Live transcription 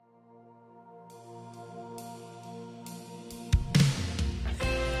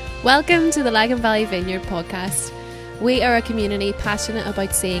Welcome to the Lagan Valley Vineyard podcast. We are a community passionate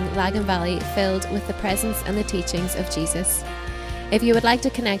about seeing Lagan Valley filled with the presence and the teachings of Jesus. If you would like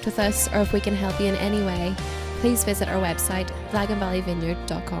to connect with us or if we can help you in any way, please visit our website,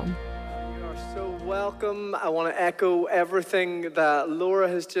 laganvalleyvineyard.com. You are so welcome. I want to echo everything that Laura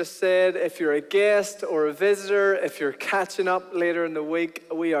has just said. If you're a guest or a visitor, if you're catching up later in the week,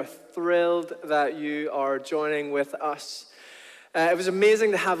 we are thrilled that you are joining with us. It was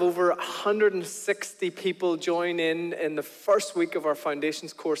amazing to have over 160 people join in the first week of our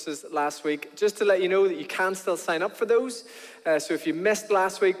foundations courses last week. Just to let you know that you can still sign up for those. So if you missed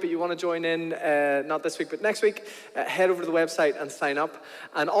last week but you want to join in, not this week but next week, head over to the website and sign up.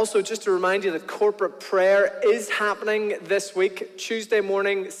 And also just to remind you that corporate prayer is happening this week, Tuesday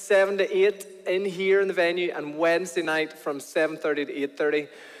morning 7 to 8 in here in the venue, and Wednesday night from 7:30 to 8:30.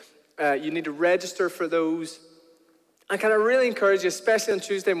 You need to register for those. I kind of really encourage you, especially on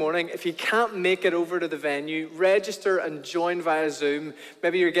Tuesday morning, if you can't make it over to the venue, register and join via Zoom.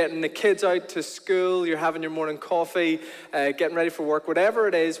 Maybe you're getting the kids out to school, you're having your morning coffee, getting ready for work, whatever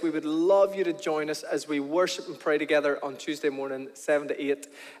it is, we would love you to join us as we worship and pray together on Tuesday morning, 7 to 8,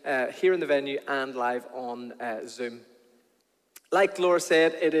 here in the venue and live on Zoom. Like Laura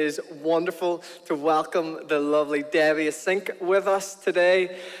said, it is wonderful to welcome the lovely Debbie Sink with us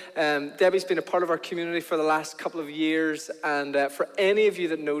today. Debbie's been a part of our community for the last couple of years, and for any of you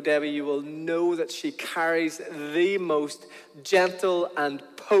that know Debbie, you will know that she carries the most gentle and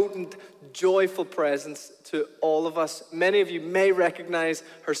potent, joyful presence to all of us. Many of you may recognize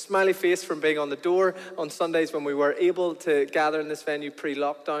her smiley face from being on the door on Sundays when we were able to gather in this venue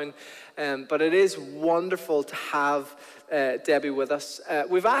pre-lockdown, but it is wonderful to have Debbie with us.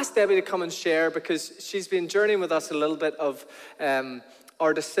 We've asked Debbie to come and share because she's been journeying with us a little bit of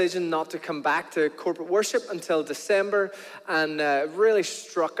our decision not to come back to corporate worship until December, and really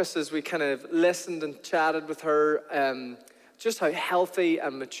struck us as we kind of listened and chatted with her just how healthy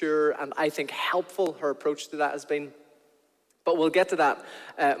and mature and I think helpful her approach to that has been. But we'll get to that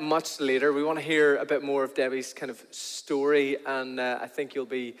much later. We want to hear a bit more of Debbie's kind of story, and I think you'll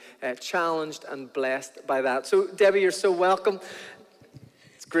be challenged and blessed by that. So, Debbie, you're so welcome.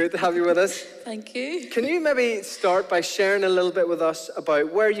 It's great to have you with us. Thank you. Can you maybe start by sharing a little bit with us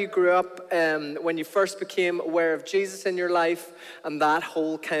about where you grew up, when you first became aware of Jesus in your life, and that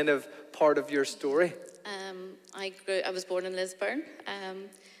whole kind of part of your story? I was born in Lisburn.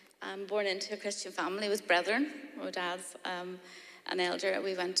 I'm born into a Christian family with brethren. My dad's an elder.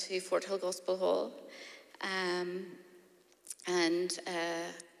 We went to Fort Hill Gospel Hall. And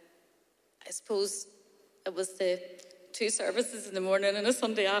I suppose it was the two services in the morning and a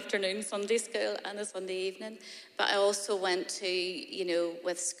Sunday afternoon, Sunday school and a Sunday evening. But I also went to,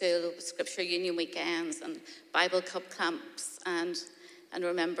 with school, Scripture Union weekends and Bible Cup camps, and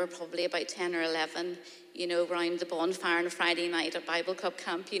remember probably about 10 or 11, around the bonfire on a Friday night at Bible Cup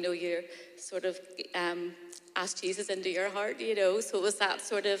camp, you're sort of asked Jesus into your heart, so it was that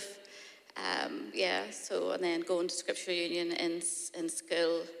sort of, and then going to Scripture Union in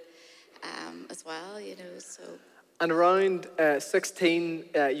school as well, so. And around 16,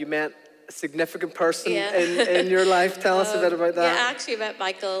 you met a significant person in your life. Tell us a bit about that. Yeah, I actually met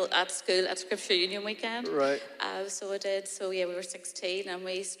Michael at school at Scripture Union weekend. Right. So I did. So we were 16 and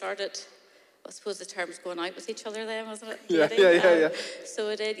we started, I suppose the term was going out with each other then, wasn't it? Yeah. So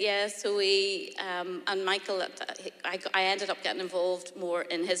I did, yeah. So we, and Michael, I ended up getting involved more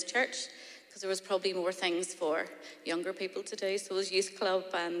in his church because there was probably more things for younger people to do. So it was youth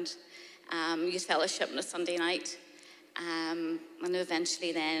club and youth fellowship on a Sunday night. And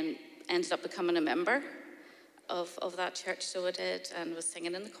eventually then ended up becoming a member of that church, so I did, and was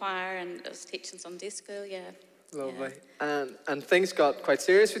singing in the choir and I was teaching Sunday school, Lovely. Yeah. And things got quite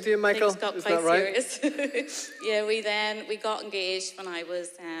serious with you and Michael? Things got Is quite that right? serious. we got engaged when I was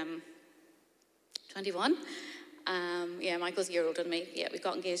 21. Michael's a year older than me. Yeah, we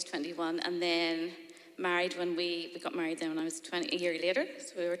got engaged 21 and then married when we got married then when I was 20, a year later.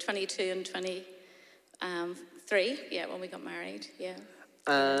 So we were 22 and 23, when we got married,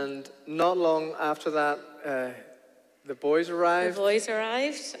 And not long after that, the boys arrived? The boys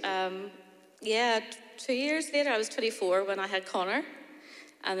arrived. 2 years later, I was 24 when I had Connor.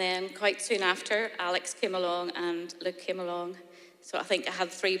 And then quite soon after, Alex came along and Luke came along. So I think I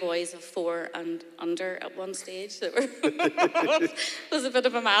had 3 boys of 4 and under at one stage. It was a bit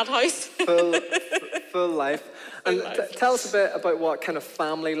of a madhouse. Full life. And tell us a bit about what kind of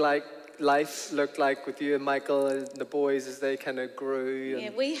family life looked like with you and Michael and the boys as they kind of grew. Yeah,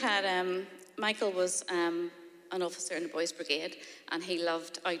 we had, Michael was an officer in the Boys Brigade and he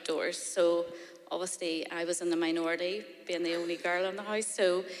loved outdoors. So obviously I was in the minority, being the only girl in the house.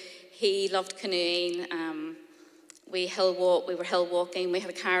 So he loved canoeing. We were hill walking. We had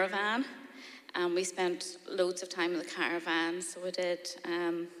a caravan. We spent loads of time in the caravan. So we did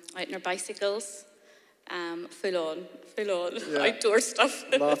out on our bicycles, full on outdoor stuff.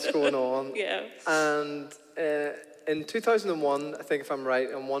 Lots going on. Yeah. And in 2001, I think if I'm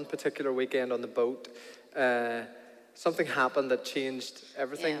right, on one particular weekend on the boat, something happened that changed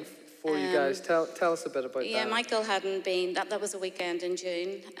everything for you guys. Tell us a bit about that. Yeah, Michael hadn't been, that was a weekend in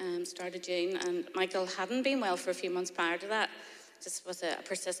June, start of June, and Michael hadn't been well for a few months prior to that, just with a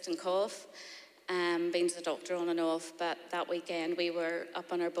persistent cough. Been to the doctor on and off, but that weekend we were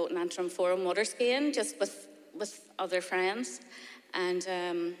up on our boat in Antrim Forum water skiing, just with other friends, and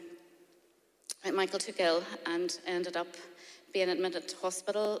Michael took ill and ended up being admitted to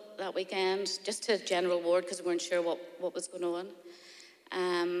hospital that weekend, just to general ward because we weren't sure what was going on.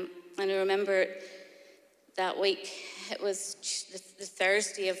 And I remember that week, it was the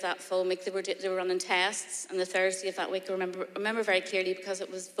Thursday of that full week, they were running tests, and the Thursday of that week I remember very clearly because it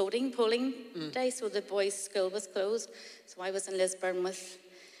was polling day, so the boys' school was closed. So I was in Lisburn with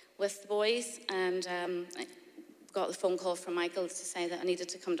the boys, and I got the phone call from Michael to say that I needed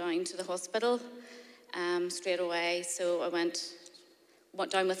to come down to the hospital straight away. So I went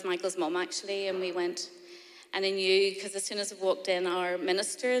down with Michael's mum actually, and we went, and I knew, because as soon as I walked in, our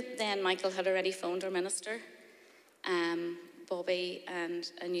minister, then Michael had already phoned our minister, Bobby, and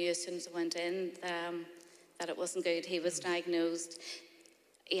I knew as soon as I went in that it wasn't good. He was diagnosed.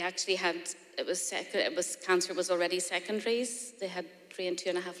 He actually had, cancer was already secondaries. They had 3 and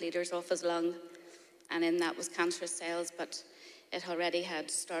 2.5 litres off his lung, and in that was cancerous cells, but it already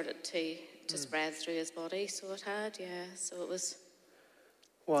had started to spread through his body, so it had, so it was...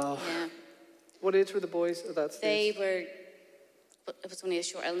 Wow. Yeah. What age were the boys at that stage? It was only a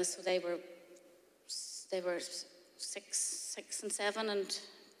short illness, so they were 6 and 7 and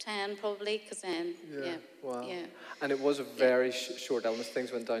 10 probably, because then, Wow. Yeah. And it was a very short illness.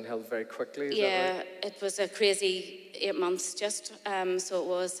 Things went downhill very quickly, is that right? It was a crazy 8 months just, so it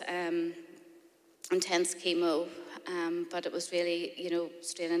was intense chemo, but it was really,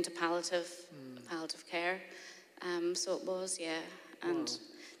 straight into palliative care. So it was, and Wow.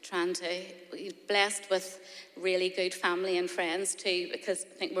 trying to, blessed with really good family and friends too, because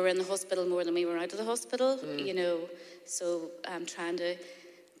I think we were in the hospital more than we were out of the hospital, so trying to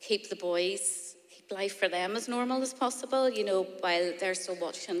keep the boys, keep life for them as normal as possible, while they're still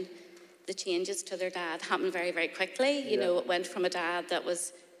watching the changes to their dad happen very, very quickly. It went from a dad that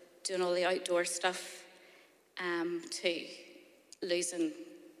was doing all the outdoor stuff to losing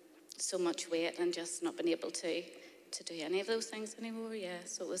so much weight and just not being able to do any of those things anymore.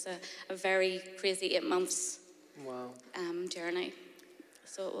 So it was a very crazy 8 months journey.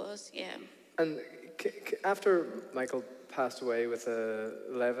 So it was, And after Michael passed away with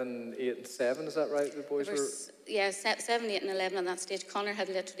 11, 8 and 7, is that right? The boys were... Yeah, 7, 8 and 11 at that stage. Connor had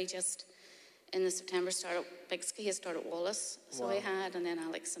literally just, in the September, started Big Ski, he started Wallace. So he had, and then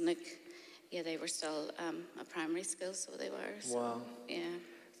Alex and Nick, they were still at primary school, so they were. So, wow. Yeah.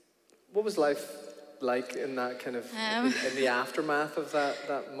 What was life like in that kind of, in the aftermath of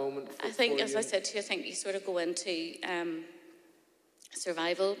that moment? I think, as I said to you, I think you sort of go into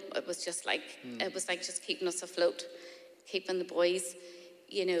survival. It was just like, it was like just keeping us afloat, keeping the boys,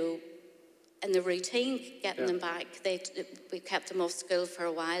 in the routine, getting them back. We kept them off school for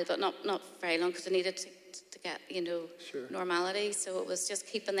a while, but not very long, because they needed to get, normality. So it was just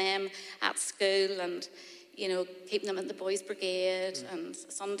keeping them at school and, keeping them at the boys' brigade and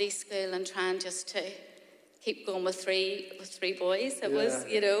Sunday school, and trying just to keep going with three boys. It was,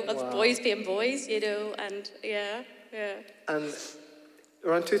 with boys being boys, and And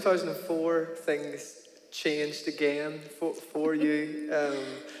around 2004, things changed again for you.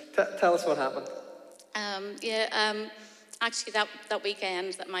 Tell us what happened. Actually, that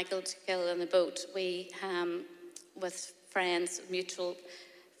weekend that Michael took ill on the boat, we, with friends, mutual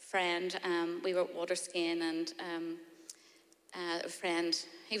friend, we were water skiing, and a friend,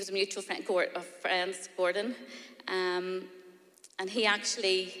 he was a mutual friend of friends, Gordon, and he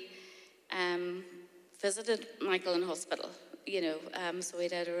actually visited Michael in hospital, so we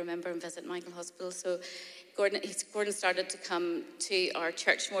did remember and visit Michael in hospital. So Gordon started to come to our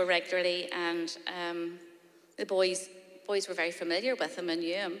church more regularly, and the boys were very familiar with him and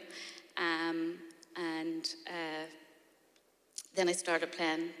knew him, and then I started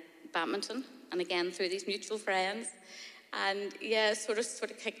playing badminton, and again through these mutual friends, and sort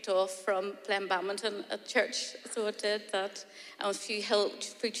of kicked off from playing badminton at church. So it did that, and a few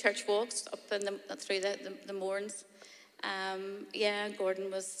church walks up through the Mourns.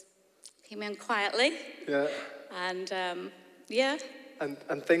 Gordon came in quietly. Yeah. And yeah.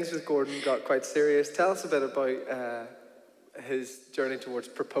 And things with Gordon got quite serious. Tell us a bit about his journey towards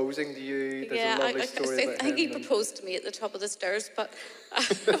proposing to you. There's a lovely story about I think he him. proposed to me at the top of the stairs, but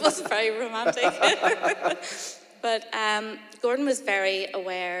it wasn't very romantic. But Gordon was very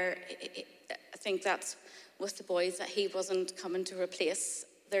aware. I think that's with the boys, that he wasn't coming to replace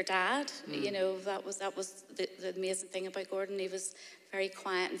their dad. You know, that was the amazing thing about Gordon. He was very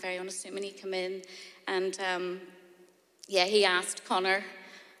quiet and very unassuming. He came in and he asked Connor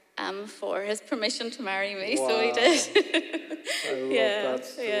for his permission to marry me, so he did. I love that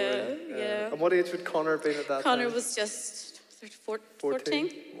story. Yeah. And what age would Connor have been at that time? Connor was just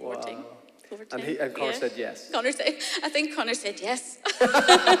 14. Wow. 14. And Connor said yes. I think Connor said yes.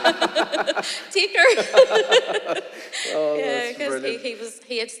 Take her. Oh, yeah, that's because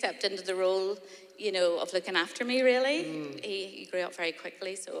he had stepped into the role, you know, of looking after me. Really, he grew up very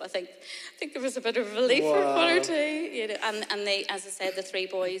quickly, so I think there was a bit of relief for Connor too. You know, and they, as I said, the three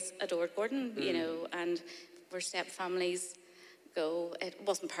boys adored Gordon. You know, and where step families go, it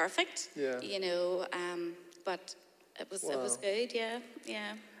wasn't perfect. Yeah. You know, but it was good. Yeah.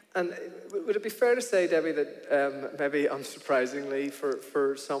 And would it be fair to say, Debbie, that maybe unsurprisingly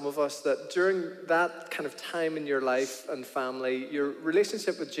for some of us, that during that kind of time in your life and family, your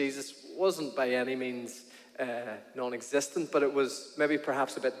relationship with Jesus wasn't by any means non-existent, but it was maybe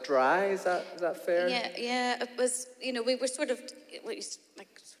perhaps a bit dry? Is that fair? Yeah. It was. You know, we were sort of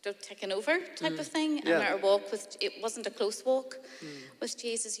taken over type of thing, and our walk it wasn't a close walk with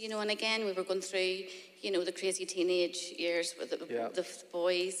Jesus. You know, and again we were going through, you know, the crazy teenage years with the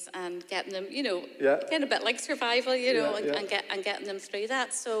boys and getting them, you know, getting a bit like survival, you know, and getting them through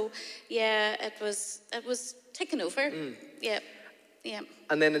that. So it was taken over. Yeah.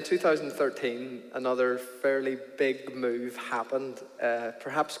 And then in 2013, another fairly big move happened,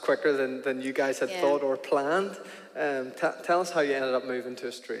 perhaps quicker than you guys had thought or planned. Tell us how you ended up moving to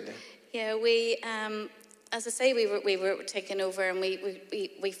Australia. Yeah, we, as I say, we were taken over, and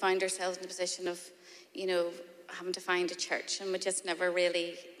we found ourselves in a position of, you know, having to find a church, and we just never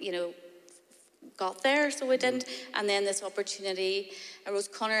really, you know, got there, so we didn't. And then this opportunity arose.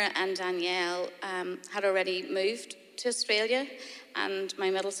 Connor and Danielle had already moved to Australia, and my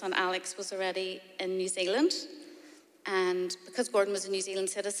middle son Alex was already in New Zealand. And because Gordon was a New Zealand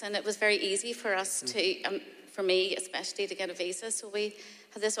citizen, it was very easy for us to, for me especially, to get a visa. So we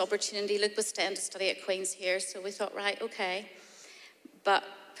had this opportunity. Luke was staying to study at Queen's here, so we thought, right, okay. But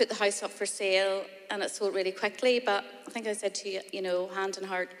put the house up for sale, and it sold really quickly. But I think I said to you, you know, hand and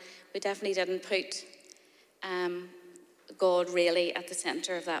heart, we definitely didn't put God really at the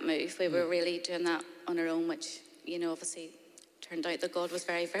centre of that move. We were really doing that on our own, which, you know, obviously turned out that God was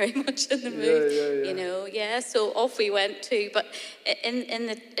very, very much in the move. You know, so off we went too. But in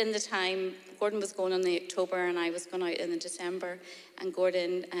the time, Gordon was going in the October, and I was going out in the December. And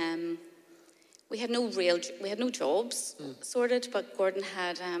Gordon, we had no jobs sorted, but Gordon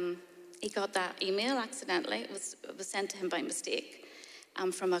had he got that email accidentally. It was sent to him by mistake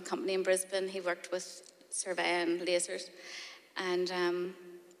from a company in Brisbane. He worked with surveying lasers, and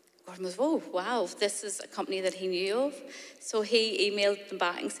Gordon was, oh, wow, this is a company that he knew of. So he emailed them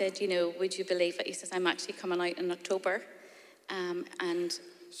back and said, you know, would you believe it? He says, I'm actually coming out in October. And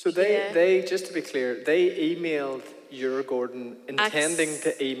so they, just to be clear, they emailed your Gordon intending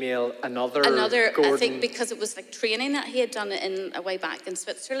to email another Gordon. I think because it was like training that he had done in a way back in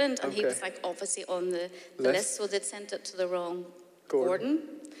Switzerland, and he was like obviously on the list, so they'd sent it to the wrong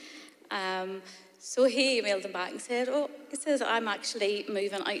Gordon. So he emailed them back and said, he says, I'm actually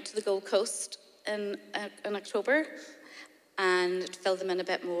moving out to the Gold Coast in October, and filled them in a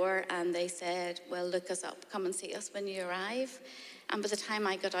bit more, and they said, well, look us up, come and see us when you arrive. And by the time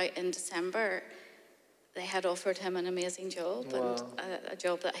I got out in December, they had offered him an amazing job, and a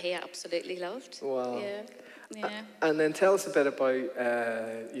job that he absolutely loved. Wow. Yeah. And then tell us a bit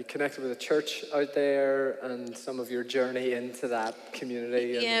about, you connected with a church out there and some of your journey into that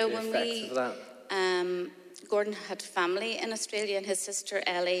community and the effects of that. Gordon had family in Australia, and his sister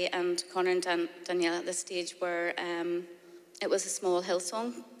Ellie and Connor and Danielle at this stage were, it was a small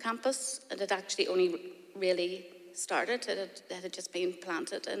Hillsong campus. It had actually only really started. It had just been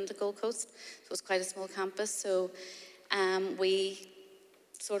planted in the Gold Coast. So it was quite a small campus. So we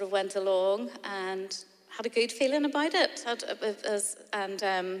sort of went along and had a good feeling about it.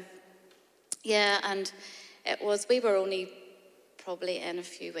 And it was, we were only probably in a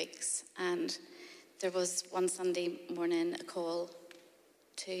few weeks, and there was one Sunday morning a call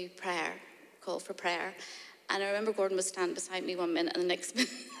for prayer. And I remember Gordon was standing beside me 1 minute, and the next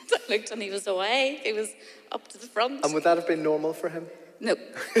minute I looked and he was away. He was up to the front. And would that have been normal for him? No,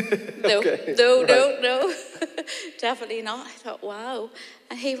 no, Okay, no, right. no, definitely not. I thought, wow.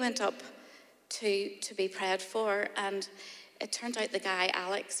 And he went up to be prayed for, and it turned out the guy,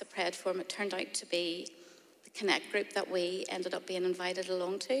 Alex, that prayed for him, it turned out to be the Connect group that we ended up being invited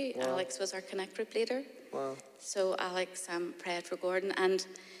along to. Wow. Alex was our Connect group leader. Wow. So Alex prayed for Gordon, and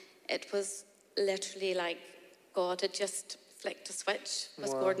it was literally like God had just flicked a switch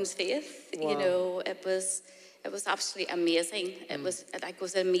with Wow. Gordon's faith. Wow. You know, it was absolutely amazing. It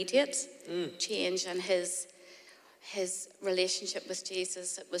was immediate change, and his relationship with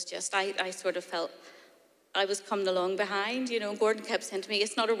Jesus. It was just I sort of felt I was coming along behind. You know, Gordon kept saying to me,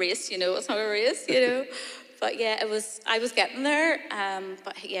 "It's not a race. You know, it's not a race." You know. But yeah, I was getting there.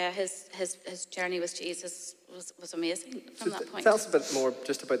 But yeah, his journey with Jesus was amazing from that point. Tell us a bit more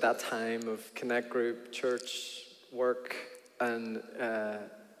just about that time of Connect Group, church, work, and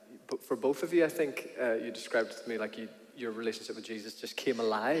for both of you, I think you described it to me like your relationship with Jesus just came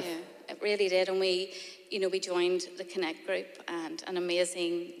alive. Yeah, it really did. And we joined the Connect group, and an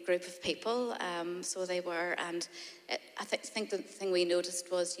amazing group of people. So they were, and I think the thing we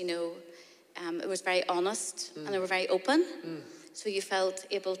noticed was, it was very honest and they were very open. So you felt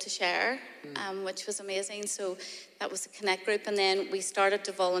able to share, which was amazing. So that was the Connect group. And then we started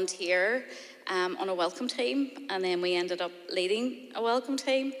to volunteer on a welcome team. And then we ended up leading a welcome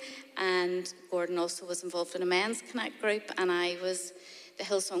team. And Gordon also was involved in a men's Connect group. And the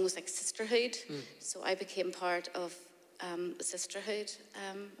Hillsong was like sisterhood. So I became part of the sisterhood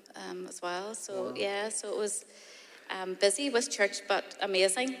as well. So Wow. yeah, so it was busy with church, but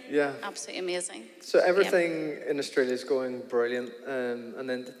amazing. Yeah. Absolutely amazing. So everything in Australia is going brilliant. And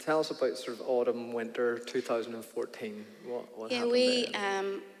then tell us about sort of autumn, winter 2014. What happened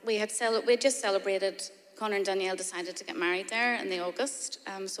then? We had just celebrated. Connor and Danielle decided to get married there in the August.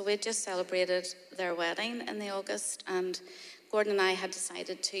 So we had just celebrated their wedding in the August, and Gordon and I had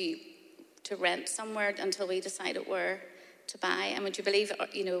decided to rent somewhere until we decided where to buy. And would you believe,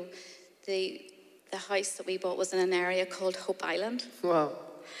 the house that we bought was in an area called Hope Island. Wow.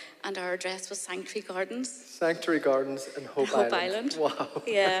 And our address was Sanctuary Gardens. Sanctuary Gardens and Hope Island. Wow.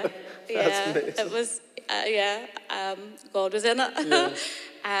 Yeah, yeah. amazing. It was, God was in it.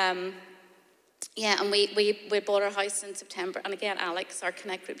 Yeah. And we bought our house in September. And again, Alex, our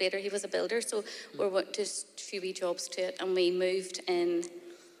Connect group leader, he was a builder, so we went just a few wee jobs to it, and we moved in.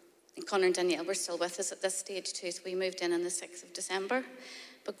 And Connor and Danielle were still with us at this stage too, so we moved in the 6th of December.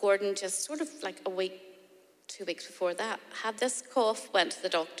 But Gordon just sort of like a week, 2 weeks before that, had this cough, went to the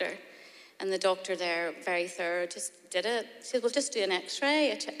doctor, and the doctor there, very thorough, just did it. She said, "We'll just do an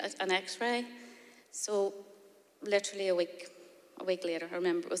X-ray, an X-ray." So literally a week later, I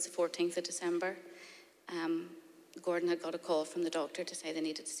remember it was the 14th of December, Gordon had got a call from the doctor to say they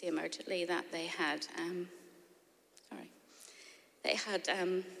needed to see him urgently, that they had,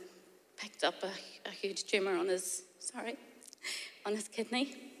 picked up a huge tumour on his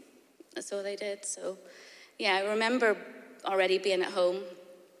kidney. So they did. So, yeah, I remember already being at home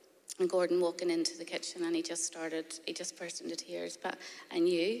and Gordon walking into the kitchen, and he just burst into tears. But I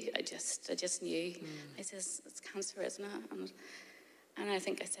knew, I just knew. I said, "It's cancer, isn't it?" And I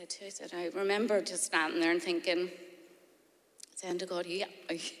think I said to him, I remember just standing there and thinking, saying to God,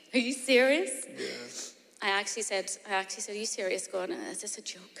 are you serious? Yeah. I actually said, "Are you serious, God? Is this a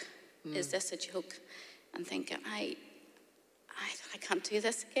joke? Is this a joke?" And thinking, I can't do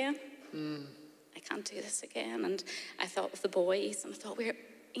this again. I can't do this again. And I thought of the boys, and I thought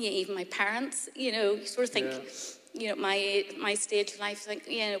even my parents, you sort of think, my stage of life, think,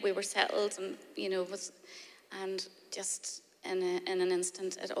 we were settled, and, and just in an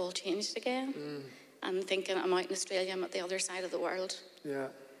instant, it all changed again. And thinking, I'm out in Australia, I'm at the other side of the world. Yeah.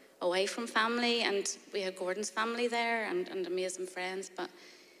 Away from family, and we had Gordon's family there and amazing friends, but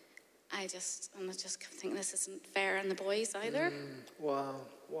I just kept thinking, this isn't fair on the boys either. Wow.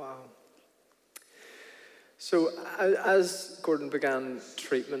 So as Gordon began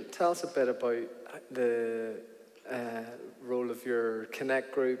treatment, tell us a bit about the role of your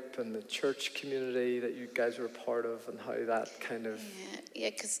Connect group and the church community that you guys were a part of, and how that kind of... Yeah,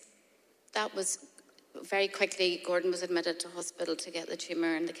 because that was very quickly, Gordon was admitted to hospital to get the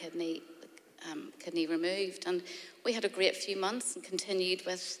tumour and the kidney removed. And we had a great few months and continued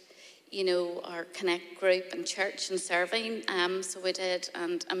with, our Connect group and church and serving. So we did,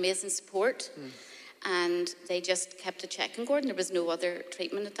 and amazing support. And they just kept a check on Gordon. There was no other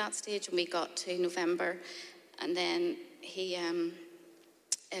treatment at that stage, and we got to November, and then he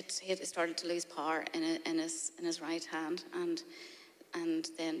had started to lose power in his right hand, and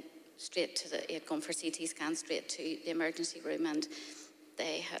then he had gone for CT scan straight to the emergency room, and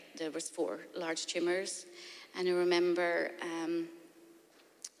there was 4 large tumours. And I remember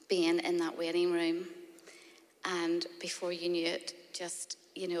being in that waiting room. And before you knew it, just,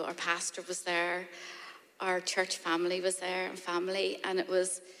 our pastor was there, our church family was there, and it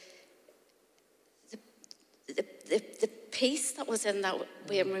was the peace that was in that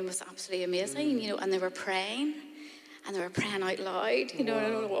waiting room was absolutely amazing, and they were praying out loud, I don't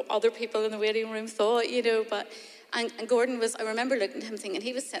know what other people in the waiting room thought, and Gordon was, I remember looking at him thinking,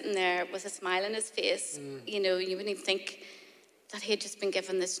 he was sitting there with a smile on his face, you wouldn't even think that he had just been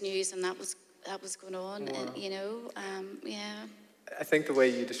given this news and that was going on, yeah. I think the way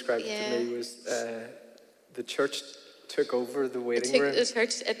you described it to me was the church took over the waiting room. The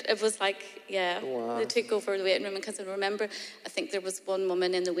church, it was like, they took over the waiting room, because I remember, I think there was one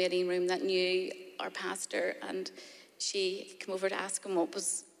woman in the waiting room that knew our pastor, and she came over to ask him what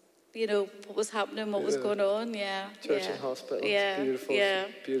was happening, what was going on, Church and hospital, beautiful,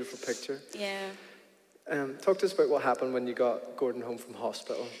 beautiful picture. Talk to us about what happened when you got Gordon home from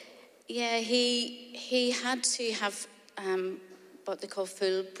hospital. Yeah, he had to have what they call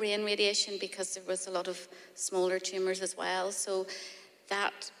full brain radiation, because there was a lot of smaller tumours as well. So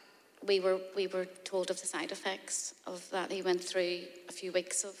that we were told of the side effects of that. He went through a few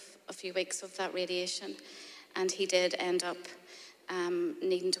weeks of that radiation, and he did end up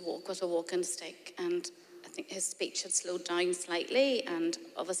needing to walk with a walking stick. And I think his speech had slowed down slightly, and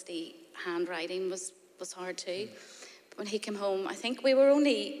obviously handwriting was hard too. But when he came home, I think he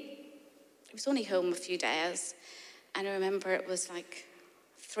was only home a few days. And I remember it was like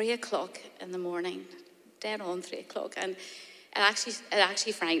 3 o'clock in the morning, dead on 3 o'clock. And it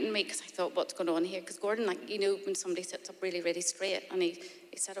actually frightened me, because I thought, what's going on here? Because Gordon, when somebody sits up really, really straight, and he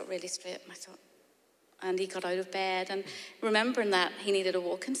sat up really straight, and I thought, and he got out of bed. And remembering that he needed a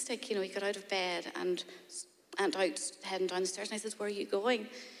walking stick, he got out of bed and went out, heading down the stairs. And I said, where are you going?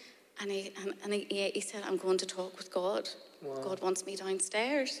 And he said, I'm going to talk with God. Wow. God wants me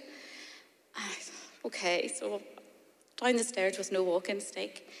downstairs. And I thought, okay, so down the stairs with no walking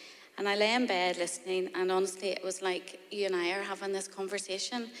stick. And I lay in bed listening, and honestly, it was like you and I are having this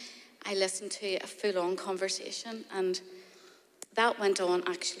conversation. I listened to a full-on conversation, and that went on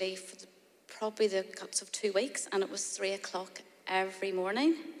actually for probably the guts of 2 weeks, and it was 3 o'clock every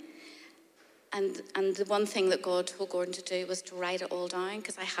morning. And the one thing that God told Gordon to do was to write it all down,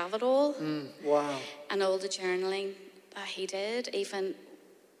 because I have it all. Wow. And all the journaling that he did, even,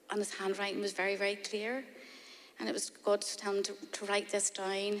 and his handwriting was very, very clear. And it was God telling him to write this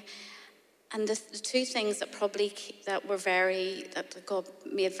down. And the two things that that God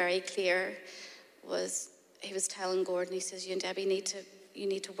made very clear was, he was telling Gordon, he says, you and Debbie you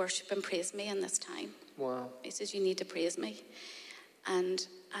need to worship and praise me in this time. Wow. He says, you need to praise me. And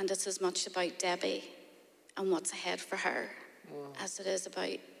it's as much about Debbie and what's ahead for her as it is about,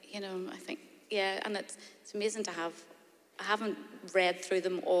 I think, and it's amazing to have. I haven't read through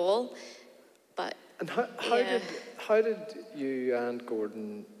them all, but... And how did you and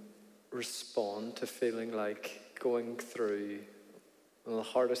Gordon respond to feeling like going through one of the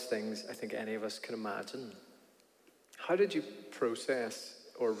hardest things I think any of us can imagine? How did you process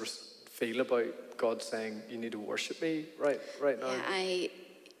or feel about God saying, you need to worship me right now? I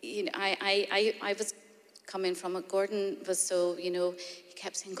was coming from it. Gordon was so, he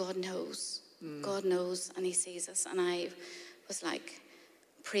kept saying, God knows. God knows, and he sees us. And I was like,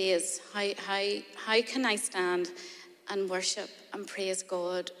 praise. How can I stand and worship and praise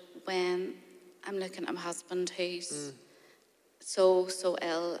God when I'm looking at my husband who's so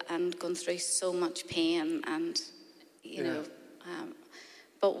ill and going through so much pain, and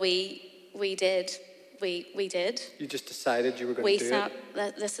but we did. You just decided you were going to do it? We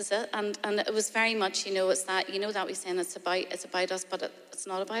sat, this is it. And it was very much, it's that, that we're saying it's about us, but it's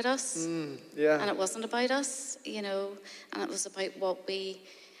not about us. And it wasn't about us, and it was about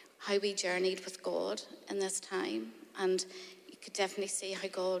how we journeyed with God in this time. And you could definitely see how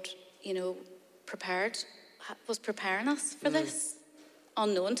God, was preparing us for this,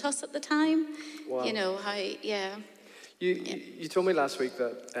 unknown to us at the time. Wow. You told me last week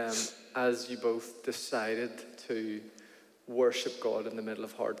that as you both decided to worship God in the middle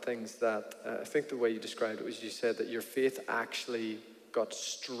of hard things, that I think the way you described it was, you said that your faith actually got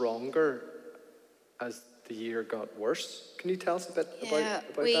stronger as the year got worse. Can you tell us a bit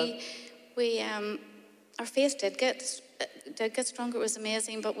about that? Our faith did get stronger. It was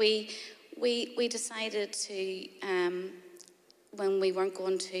amazing, but we decided to, when we weren't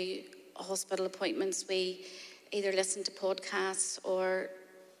going to hospital appointments, we either listened to podcasts or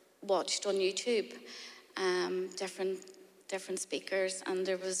watched on YouTube different speakers. And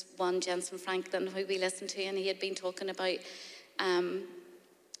there was one, Jensen Franklin, who we listened to, and he had been talking about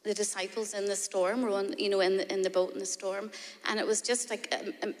the disciples in the storm, were in the boat in the storm, and it was just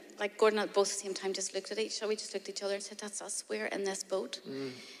like Gordon at both at the same time just looked at each other. We just looked at each other and said, "That's us. We're in this boat,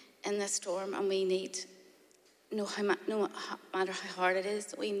 in this storm, and we need, no matter how hard it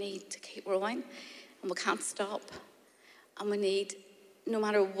is, we need to keep rowing, and we can't stop, and we need, no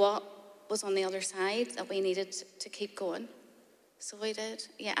matter what was on the other side, that we needed to keep going." So we did,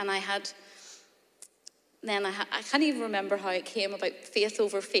 yeah. And I can't even remember how it came about faith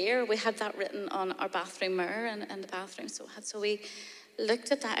over fear. We had that written on our bathroom mirror in the bathroom. So we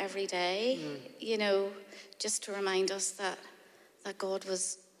looked at that every day, just to remind us that God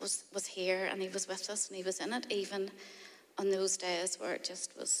was here, and he was with us, and he was in it, even on those days where it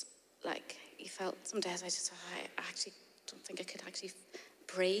just was like, you felt, some days I actually don't think I could actually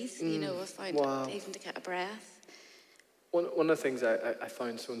breathe, I found it, even to get a breath. One of the things I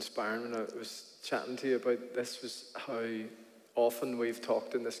found so inspiring when I was chatting to you about this was how often we've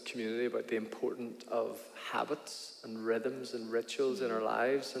talked in this community about the importance of habits and rhythms and rituals in our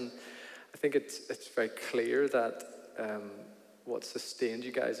lives. And I think it's very clear that what sustained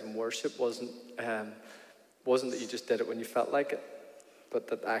you guys in worship wasn't that you just did it when you felt like it, but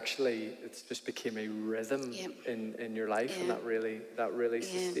that actually it just became a rhythm in your life, and that really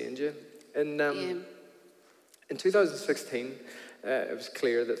sustained you. In 2016, it was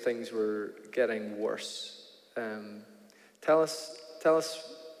clear that things were getting worse. Tell us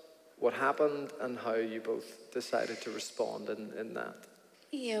what happened and how you both decided to respond in that.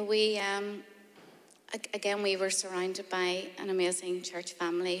 Yeah, we were surrounded by an amazing church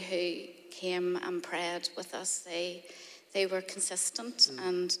family who came and prayed with us. They were consistent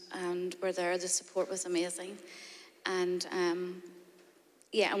and were there. The support was amazing, and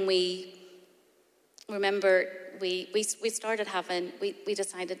and we remember we started having, we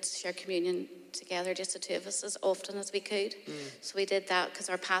decided to share communion together, just the two of us, as often as we could. So we did that because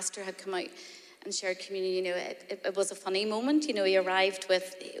our pastor had come out and shared communion. It was a funny moment. He arrived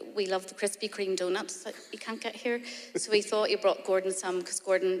with, we love the Krispy Kreme donuts that you can't get here. So we thought he brought Gordon some, because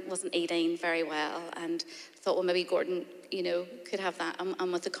Gordon wasn't eating very well, and thought, well, maybe Gordon, could have that,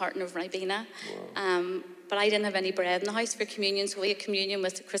 and with a carton of Ribena. Wow. But I didn't have any bread in the house for communion, so we had communion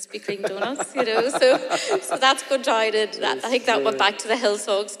with the Krispy Kreme donuts, So that's good. I think that went back to the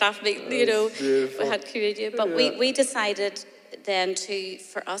Hillsong staff meeting, We had communion. But we decided then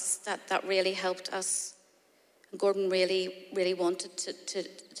for us, that really helped us. Gordon really, really wanted to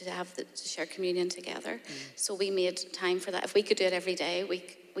share communion together. So we made time for that. If we could do it every day,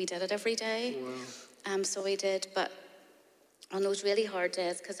 we did it every day. Wow. So we did, but on those really hard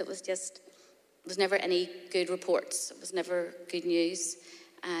days, because it was never any good reports. It was never good news.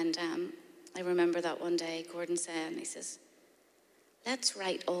 And I remember that one day Gordon said, he says, let's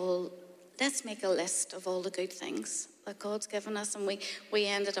make a list of all the good things that God's given us. And we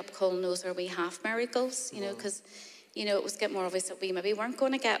ended up calling those our wee half miracles, because, it was getting more obvious that we maybe weren't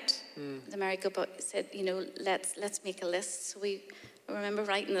going to get the miracle, but he said, let's make a list. So I remember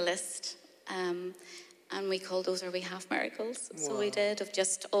writing the list, and we called those our wee half miracles. Wow. So we did, of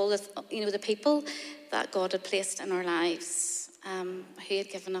just all the people that God had placed in our lives, who he had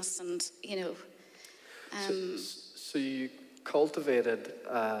given us, and So you cultivated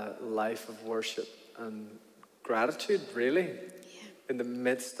a life of worship and gratitude, really, in the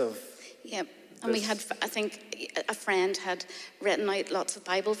midst of. Yeah, and we had, I think, a friend had written out lots of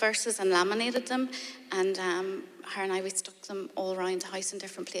Bible verses and laminated them, and her and I, we stuck them all around the house in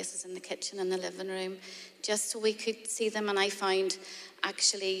different places, in the kitchen and the living room, just so we could see them. And I found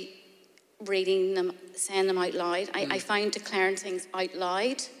actually reading them, saying them out loud, I found declaring things out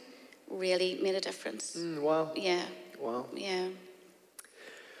loud really made a difference. Wow. Yeah. Wow. Yeah.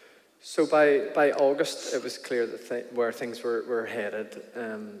 So by August, it was clear that where things were headed.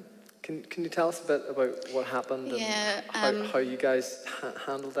 Can you tell us a bit about what happened and how you guys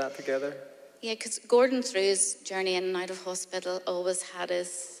handled that together? Yeah, because Gordon, through his journey in and out of hospital, always had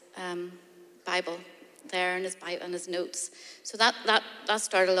his Bible there, and his Bible and his notes. So that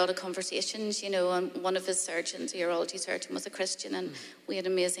started a lot of conversations, and one of his surgeons, a urology surgeon, was a Christian, and we had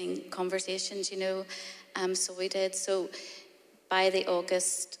amazing conversations, so we did. So by the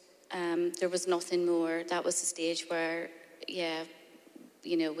August, there was nothing more. That was the stage where,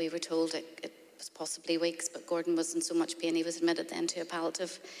 we were told it was possibly weeks, but Gordon was in so much pain. He was admitted then to a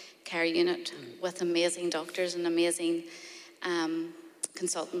palliative care unit with amazing doctors and amazing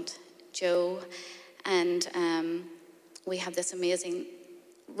consultant, Joe. And we had this amazing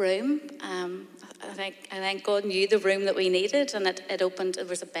room. I think God knew the room that we needed, and it opened. There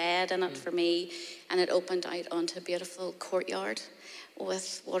was a bed in it for me, and it opened out onto a beautiful courtyard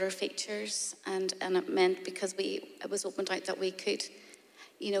with water features, and it meant, because it was opened out, that we could,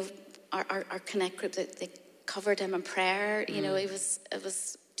 you know, our Connect group, they covered him in prayer. You know, it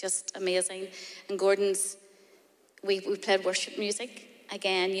was just amazing. And Gordon's, we played worship music.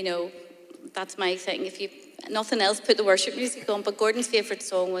 Again, you know, that's my thing. If you, nothing else, put the worship music on. But Gordon's favourite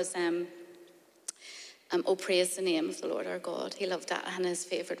song was Oh, praise the name of the Lord our God. He loved that. And his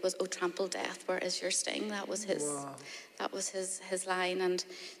favourite was Oh, trample death, where is your sting? That was his, that was his line. And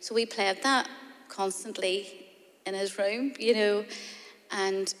so we played that constantly in his room, you know.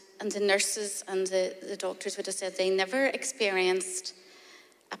 And the nurses and the doctors would have said they never experienced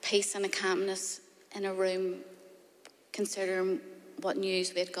a peace and a calmness in a room, considering what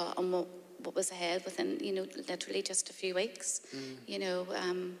news we had got and what was ahead within, you know, literally just a few weeks. You know,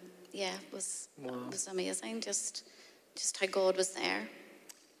 yeah, it was amazing. Just how God was there.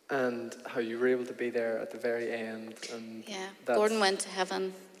 And how you were able to be there at the very end. And yeah, Gordon went to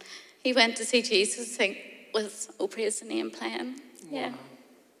heaven. He went to see Jesus with Oh, praise the name playing. Yeah. Wow.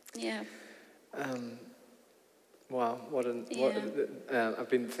 Yeah. Wow, I've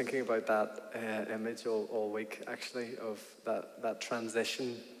been thinking about that image all week, actually, of that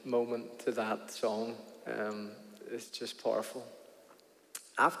transition moment to that song. It's just powerful.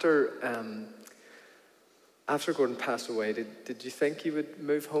 After Gordon passed away, did you think you would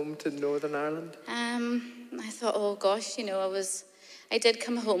move home to Northern Ireland? I thought, oh gosh, you know, I did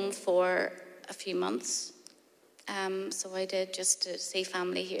come home for a few months. So I did, just to see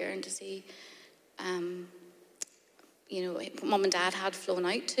family here and to see, you know, Mum and Dad had flown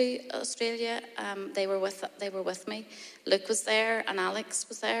out to Australia. They were with me. Luke was there and Alex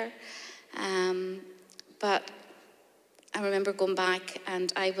was there. But I remember going back,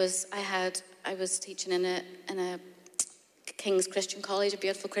 and I was teaching in a King's Christian College, a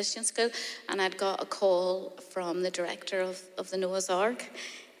beautiful Christian school, and I'd got a call from the director of the Noah's Ark,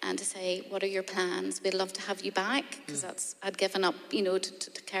 and to say, what are your plans? We'd love to have you back, because I'd given up, you know,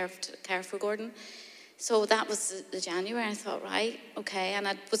 to care for Gordon. So that was the January. I thought, right, okay. And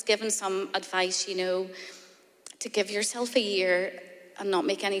I was given some advice, you know, to give yourself a year and not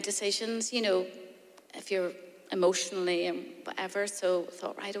make any decisions, you know, if you're emotionally and whatever. So I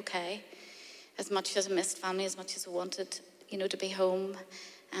thought, right, okay. As much as I missed family, as much as I wanted, you know, to be home.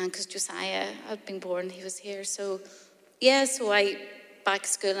 And because Josiah had been born, he was here. So, yeah, so I back to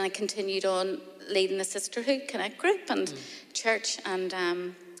school, and I continued on leading the Sisterhood Connect group and church. And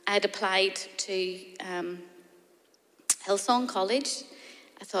I had applied to Hillsong College.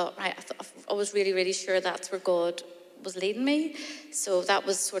 I thought, right, I was really, really sure that's where God was leading me. So that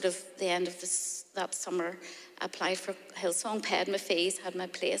was sort of the end of that summer. I applied for Hillsong, paid my fees, had my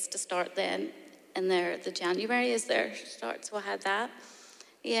place to start then in there. The January is their start, so I had that.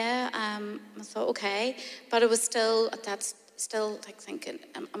 Yeah, I thought, okay. But I was still at that, like thinking,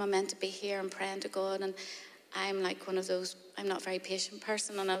 am I meant to be here and praying to God? And I'm like one of those, I'm not a very patient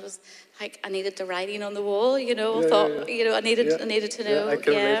person, and I was like, I needed the writing on the wall, you know. I thought, you know, I needed to know. I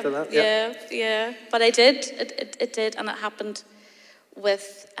can relate to that. Yeah. But I did. It did, and it happened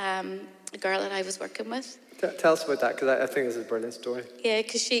with a girl that I was working with. Tell us about that, because I think it's a brilliant story. Yeah,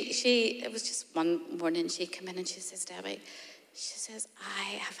 because she, it was just one morning, she came in and she says, Debbie, she says,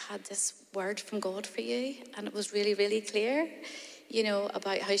 I have had this word from God for you, and it was really, really clear, you know,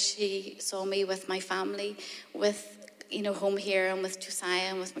 about how she saw me with my family, with, you know, home here, and with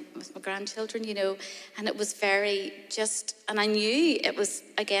Josiah and with my grandchildren, you know, and it was very just, and I knew it was,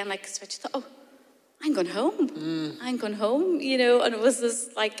 again, like a switch. I thought, oh, I'm going home. I'm going home, you know, and it was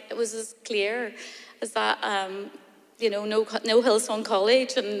as clear as that, you know, no Hillsong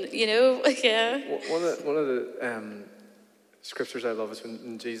College, and, you know, yeah. One of the scriptures I love is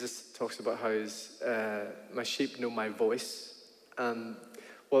when Jesus talks about how my sheep know my voice. And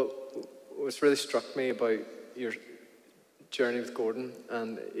what's really struck me about your journey with Gordon,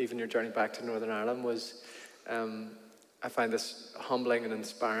 and even your journey back to Northern Ireland, was I find this humbling and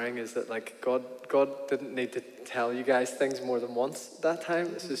inspiring, is that, like, God didn't need to tell you guys things more than once that time.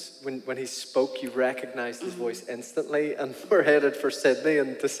 It's just when he spoke, you recognized his voice instantly, and we're headed for Sydney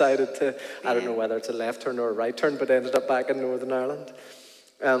and decided to, I don't know whether it's a left turn or a right turn, but ended up back in Northern Ireland.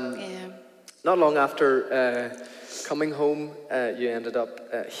 Not long after coming home, you ended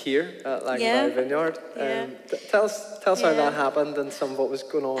up here at Lagan Valley Vineyard. Tell us how that happened and some of what was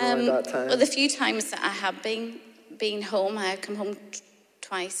going on around that time. Well, the few times that I have been home, I had come home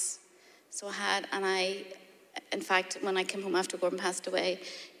twice. So in fact, when I came home after Gordon passed away,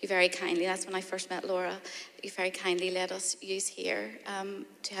 you very kindly, that's when I first met Laura, you very kindly let us use here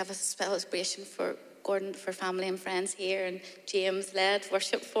to have a celebration for Gordon, for family and friends here, and James led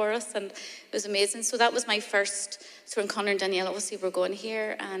worship for us, and it was amazing. So that was my first, so when Connor and Danielle obviously were going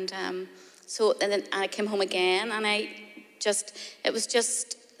here, and then I came home again, and I it was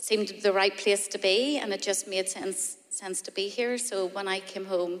just seemed the right place to be, and it just made sense to be here. So when I came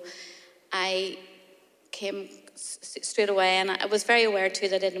home, I came straight away, and I was very aware too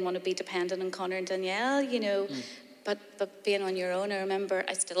that I didn't want to be dependent on Connor and Danielle, you know. But being on your own, I remember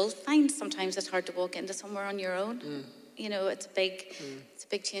I still find sometimes it's hard to walk into somewhere on your own. You know, it's a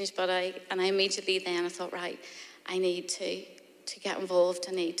big change. But I immediately then I thought, right, I need to get involved.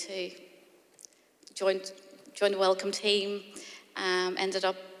 I need to join the welcome team. Ended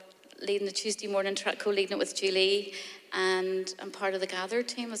up leading the Tuesday morning track, co-leading it with Julie, and I'm part of the Gather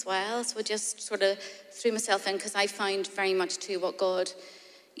team as well. So I just sort of threw myself in, because I found very much too what God,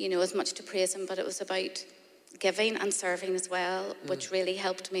 you know, as much to praise Him, but it was about giving and serving as well, which really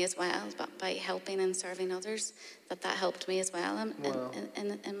helped me as well. But by helping and serving others, that helped me as well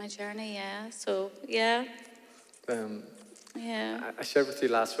in my journey. Yeah. So yeah. Yeah. I shared with you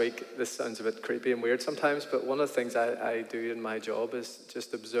last week, this sounds a bit creepy and weird sometimes, but one of the things I do in my job is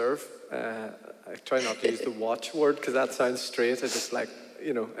just observe. I try not to use the watch word, because that sounds straight. I just like,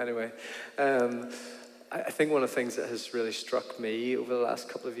 you know, anyway. I think one of the things that has really struck me over the last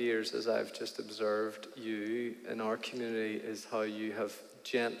couple of years as I've just observed you in our community is how you have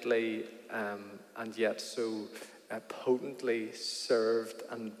gently and yet so potently served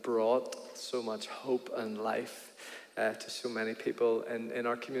and brought so much hope and life to so many people in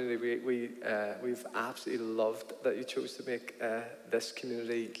our community. We've absolutely loved that you chose to make this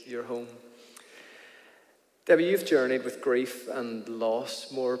community your home. Debbie, you've journeyed with grief and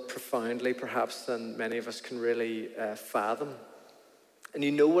loss more profoundly perhaps than many of us can really fathom. And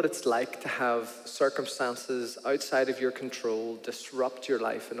you know what it's like to have circumstances outside of your control disrupt your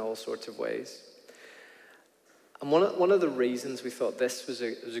life in all sorts of ways. And one of the reasons we thought this was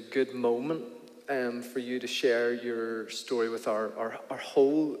a good moment for you to share your story with our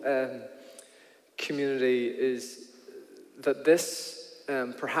whole community is that this,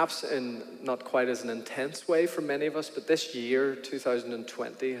 perhaps in not quite as an intense way for many of us, but this year,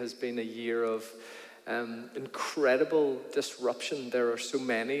 2020, has been a year of incredible disruption. There are so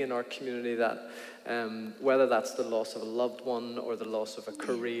many in our community that, whether that's the loss of a loved one or the loss of a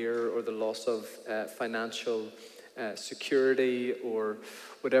career or the loss of financial security or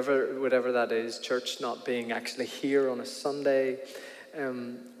whatever that is, church not being actually here on a Sunday.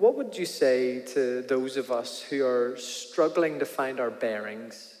 What would you say to those of us who are struggling to find our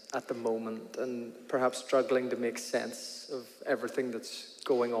bearings at the moment and perhaps struggling to make sense of everything that's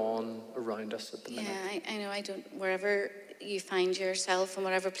going on around us at the minute? Yeah, I know. Wherever you find yourself and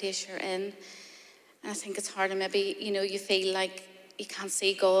whatever place you're in, I think it's hard, and maybe, you know, you feel like you can't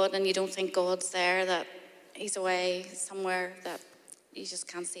see God and you don't think God's there, that He's away somewhere, that you just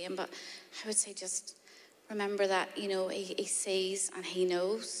can't see Him. But I would say just remember that, you know, he sees and He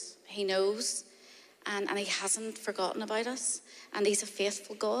knows. He knows, and He hasn't forgotten about us. And He's a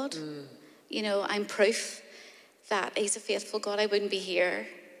faithful God. You know, I'm proof that He's a faithful God. I wouldn't be here,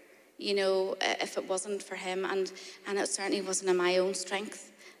 you know, if it wasn't for Him. And it certainly wasn't in my own strength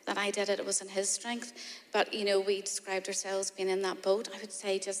that I did it. It was in His strength. But, you know, we described ourselves being in that boat. I would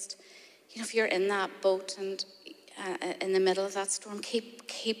say just, you know, if you're in that boat and in the middle of that storm,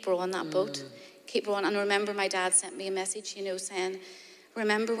 keep rowing that boat. Keep rowing. And remember, my dad sent me a message, you know, saying,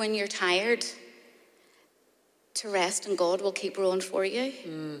 remember when you're tired to rest, and God will keep rowing for you.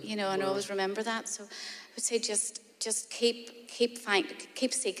 You know, and always remember that. So I would say just keep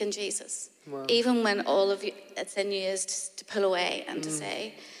seeking Jesus. Even when all of it's in you is to pull away and to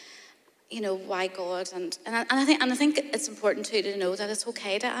say, you know, why God? And I think it's important too to know that it's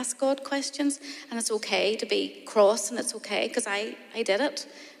okay to ask God questions, and it's okay to be cross, and it's okay, because I did it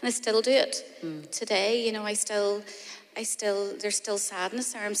and I still do it today. You know, there's still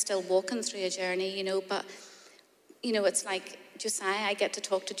sadness there. I'm still walking through a journey, you know, but you know, it's like Josiah. I get to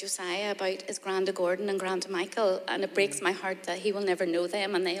talk to Josiah about his Granda Gordon and Granda Michael, and it breaks my heart that he will never know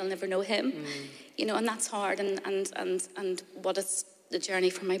them and they'll never know him. You know, and that's hard, and what it's the journey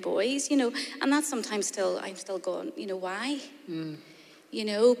for my boys, you know, and that's sometimes I'm still going, you know, why? You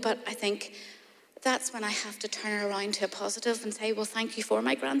know, but I think that's when I have to turn around to a positive and say, well, thank you for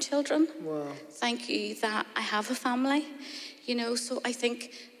my grandchildren. Thank you that I have a family, you know. So I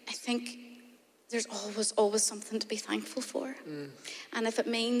think there's always something to be thankful for. And if it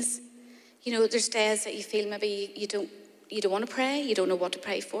means, you know, there's days that you feel maybe you don't want to pray, you don't know what to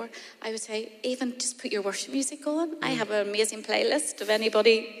pray for, I would say even just put your worship music on. I have an amazing playlist if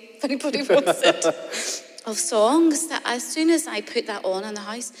anybody wants it, of songs that as soon as I put that on in the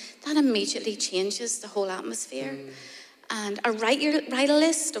house, that immediately changes the whole atmosphere. And write a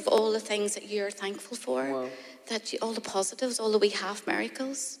list of all the things that you're thankful for, all the positives, all the wee half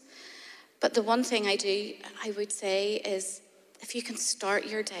miracles. But the one thing I would say is, if you can start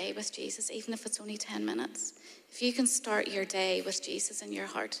your day with Jesus, even if it's only 10 minutes, if you can start your day with Jesus in your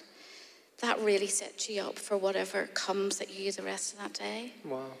heart, that really sets you up for whatever comes at you the rest of that day.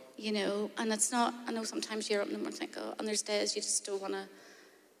 Wow. You know, and it's not, I know sometimes you're up in the morning and think, oh, and there's days you just don't want to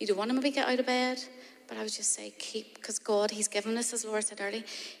maybe get out of bed. But I would just say because God, he's given us, as Laura said earlier,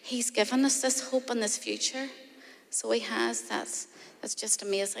 he's given us this hope and this future. So he has, that's just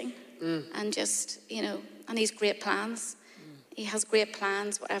amazing. And just, you know, and he's great plans. He has great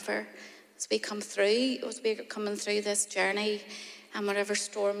plans, whatever, as we're coming through this journey and whatever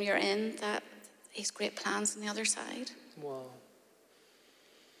storm you're in, that he's great plans on the other side. Wow.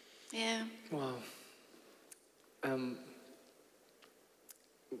 Yeah. Wow.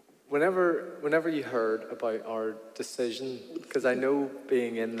 Whenever you heard about our decision, because I know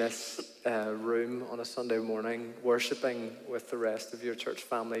being in this room on a Sunday morning, worshipping with the rest of your church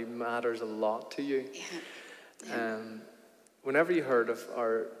family matters a lot to you. Yeah. Whenever you heard of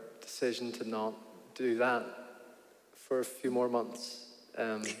our decision to not do that for a few more months,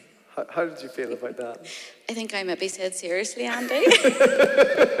 how did you feel about that? I think I maybe said, seriously, Andy?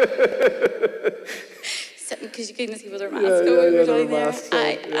 Because you couldn't see with her mask over down there.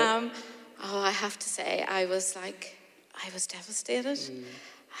 I have to say, I was devastated.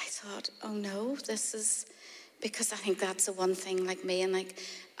 I thought, oh no, this is, because I think that's the one thing, like me and like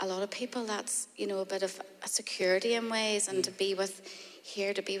a lot of people, that's, you know, a bit of a security in ways, and to be with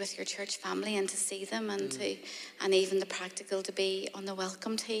your church family and to see them, and and even the practical, to be on the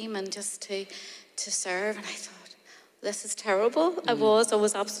welcome team and just to serve. And I thought, this is terrible. I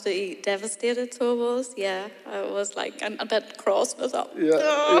was absolutely devastated. So I was, I was like, and a bit cross. I thought,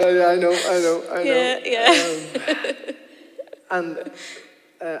 I know. Yeah. And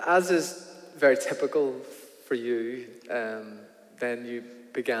as is very typical for you, then you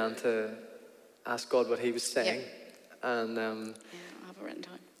began to ask God what he was saying. And I have it written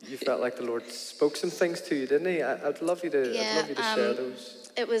down. You felt like the Lord spoke some things to you, didn't he? I'd love you to share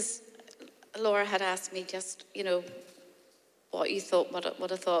those. It was, Laura had asked me just, you know, what I thought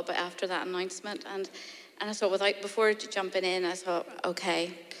about after that announcement, and I thought, before jumping in, I thought,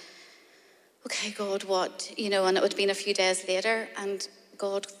 okay, God, what, you know? And it would have been a few days later, and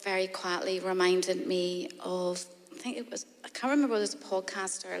God very quietly reminded me of, I can't remember whether it was a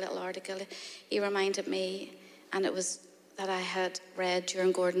podcast or a little article. He reminded me, and it was that I had read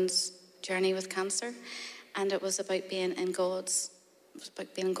during Gordon's journey with cancer, and it was about being in God's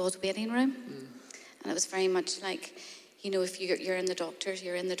waiting room. And it was very much like, you know, if you're in the doctor's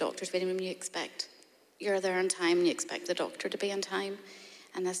waiting room, you're there on time, and you expect the doctor to be on time.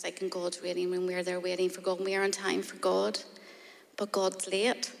 And that's like in God's waiting room, we're there waiting for God, and we are on time for God, but God's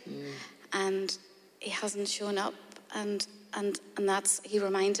late, and he hasn't shown up, and that's, he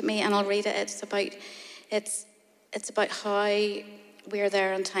reminded me, and I'll read it. It's about how we're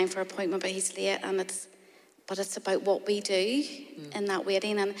there on time for our appointment, but he's late, and it's about what we do in that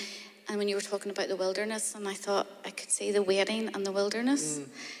waiting. And when you were talking about the wilderness, and I thought I could see the waiting and the wilderness,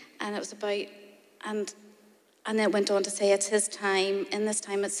 and it was about, and it went on to say, it's his time. In this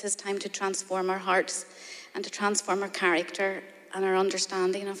time, it's his time to transform our hearts and to transform our character and our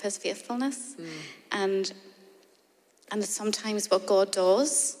understanding of his faithfulness. And it's sometimes what God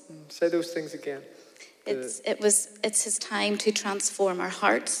does. Say those things again. It's his time to transform our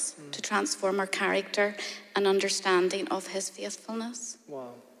hearts, to transform our character and understanding of his faithfulness.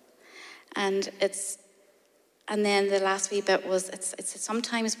 Wow. And then the last wee bit was, it's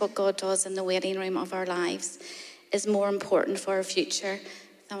sometimes what God does in the waiting room of our lives is more important for our future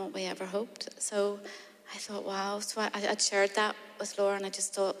than what we ever hoped. So I thought, wow. So I shared that with Laura, and I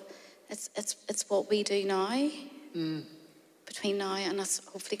just thought, it's what we do now, between now and us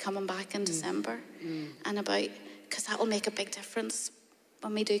hopefully coming back in December, and because that will make a big difference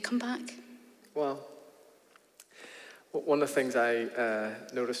when we do come back. Wow. One of the things I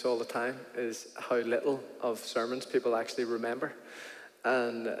notice all the time is how little of sermons people actually remember.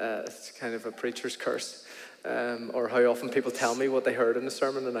 And it's kind of a preacher's curse. Or how often people tell me what they heard in the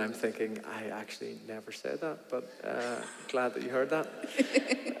sermon, and I'm thinking, I actually never said that, but glad that you heard that.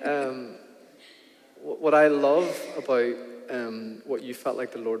 What I love about what you felt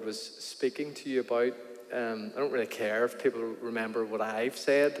like the Lord was speaking to you about, I don't really care if people remember what I've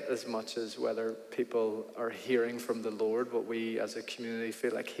said as much as whether people are hearing from the Lord what we as a community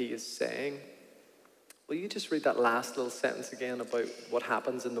feel like he is saying. Will you just read that last little sentence again about what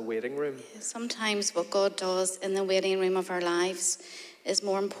happens in the waiting room? Sometimes what God does in the waiting room of our lives is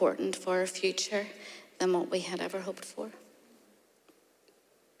more important for our future than what we had ever hoped for.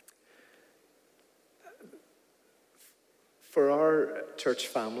 For our church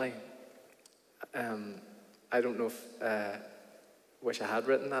family, I don't know if, wish I had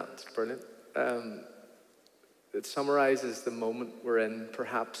written that, it's brilliant. It summarizes the moment we're in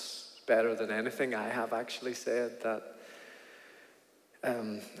perhaps better than anything I have actually said. That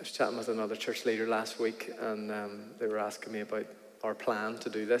I was chatting with another church leader last week, and they were asking me about our plan to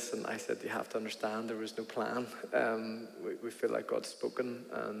do this, and I said, you have to understand there was no plan. We feel like God's spoken,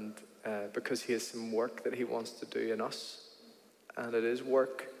 and because he has some work that he wants to do in us, and it is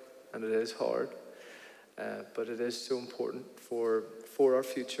work, and it is hard, but it is so important for our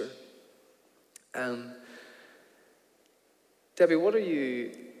future. Debbie, what are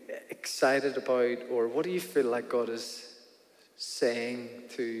you excited about, or what do you feel like God is saying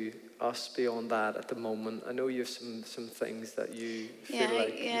to us beyond that at the moment? I know you have some things that you feel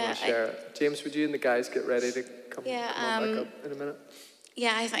like you want to share. James, would you and the guys get ready to come on back up in a minute?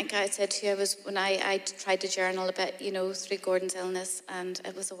 Yeah, I think I said to you, when I tried to journal a bit, through Gordon's illness, and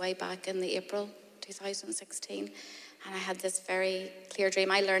it was a way back in the April 2016, and I had this very clear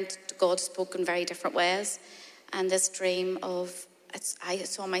dream. I learned God spoke in very different ways, and this dream I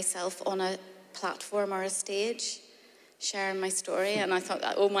saw myself on a platform or a stage sharing my story, and I thought,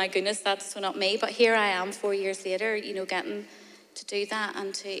 oh my goodness, that's so not me. But here I am 4 years later, getting to do that,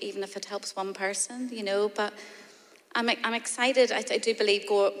 and to, even if it helps one person, but I'm excited. I do believe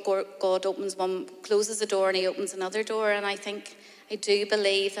God closes a door and he opens another door, and I do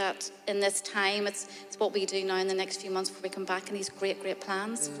believe that in this time, it's what we do now in the next few months before we come back, and these great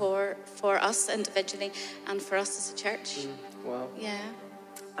plans for us individually and for us as a church. Wow. Yeah.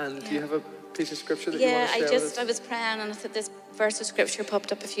 And do you have a piece of scripture that you want to share with us? I was praying, and I thought this verse of scripture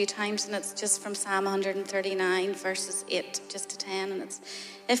popped up a few times, and it's just from Psalm 139, verses 8 just to 10, and it's,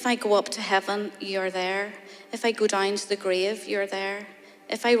 if I go up to heaven, you're there. If I go down to the grave, you're there.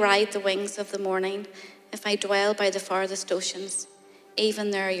 If I ride the wings of the morning, if I dwell by the farthest oceans,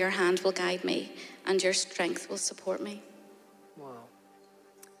 even there your hand will guide me, and your strength will support me. Wow.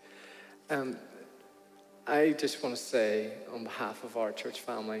 I just want to say, on behalf of our church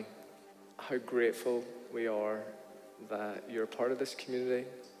family, how grateful we are that you're a part of this community.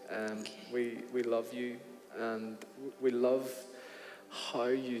 We love you, and we love how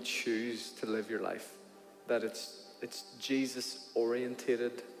you choose to live your life. That it's Jesus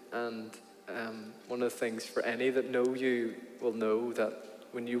orientated, and one of the things for any that know you will know that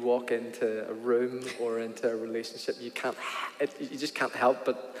when you walk into a room or into a relationship, you just can't help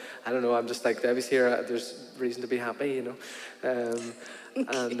but, I don't know, I'm just like, Debbie's here, there's reason to be happy, and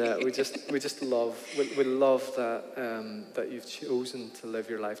we just love that you've chosen to live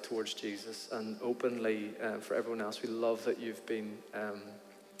your life towards Jesus, and openly for everyone else. We love that you've been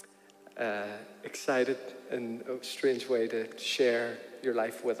excited in a strange way to share your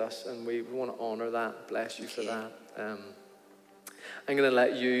life with us, and we want to honor that. Bless you for that. I'm going to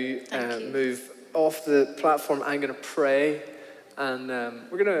let you move off the platform. I'm going to pray, and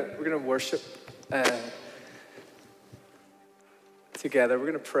we're going to worship together. We're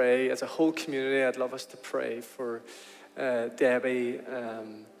going to pray as a whole community. I'd love us to pray for Debbie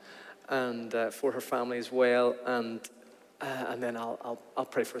and for her family as well, and then I'll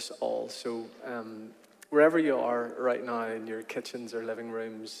pray for us all. So wherever you are right now, in your kitchens or living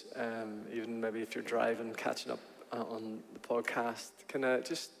rooms, even maybe if you're driving, catching up on the podcast, can I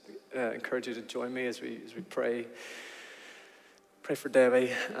just encourage you to join me as we pray for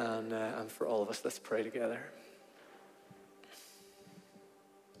Debbie and for all of us. Let's pray together.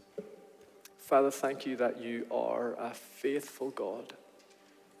 Father, thank you that you are a faithful God.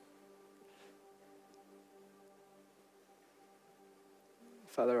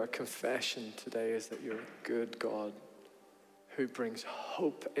 Father, our confession today is that you're a good God who brings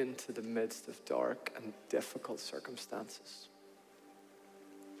hope into the midst of dark and difficult circumstances.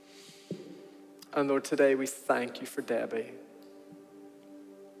 And Lord, today we thank you for Debbie.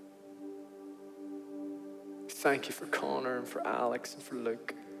 Thank you for Connor and for Alex and for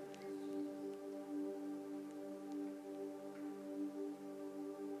Luke.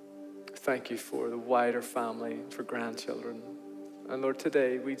 Thank you for the wider family and for grandchildren. And Lord,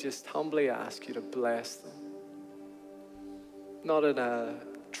 today we just humbly ask you to bless them. Not in a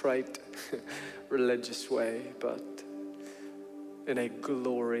trite religious way, but in a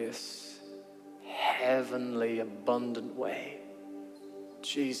glorious, heavenly, abundant way.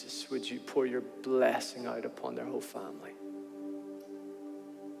 Jesus, would you pour your blessing out upon their whole family?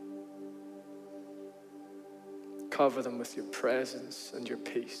 Cover them with your presence and your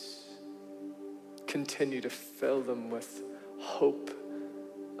peace. Continue to fill them with hope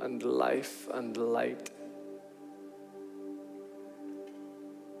and life and light.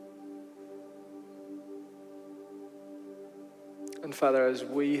 And Father, as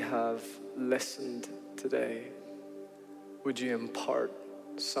we have listened today, would you impart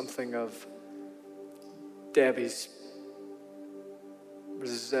something of Debbie's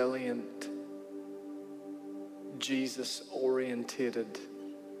resilient, Jesus-orientated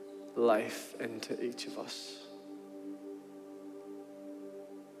life into each of us.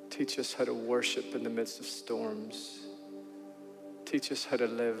 Teach us how to worship in the midst of storms. Teach us how to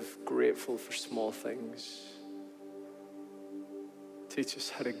live grateful for small things. Teach us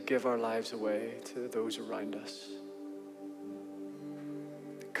how to give our lives away to those around us.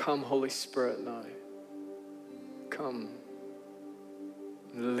 Come, Holy Spirit, now. Come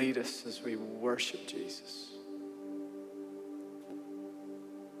and lead us as we worship Jesus.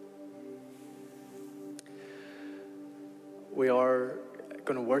 We are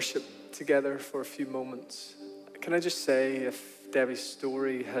going to worship together for a few moments. Can I just say, if Debbie's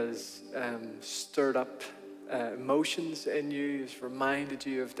story has stirred up emotions in you, has reminded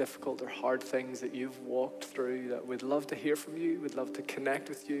you of difficult or hard things that you've walked through, that we'd love to hear from you, we'd love to connect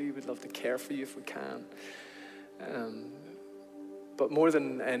with you, we'd love to care for you if we can. But more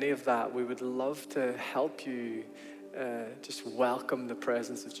than any of that, we would love to help you just welcome the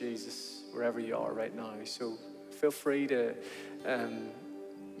presence of Jesus wherever you are right now. So feel free to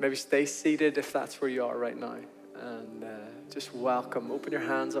maybe stay seated if that's where you are right now. And just welcome. Open your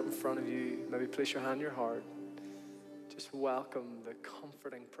hands up in front of you. Maybe place your hand on your heart. Just welcome the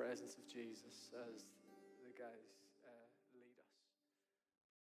comforting presence of Jesus as the guys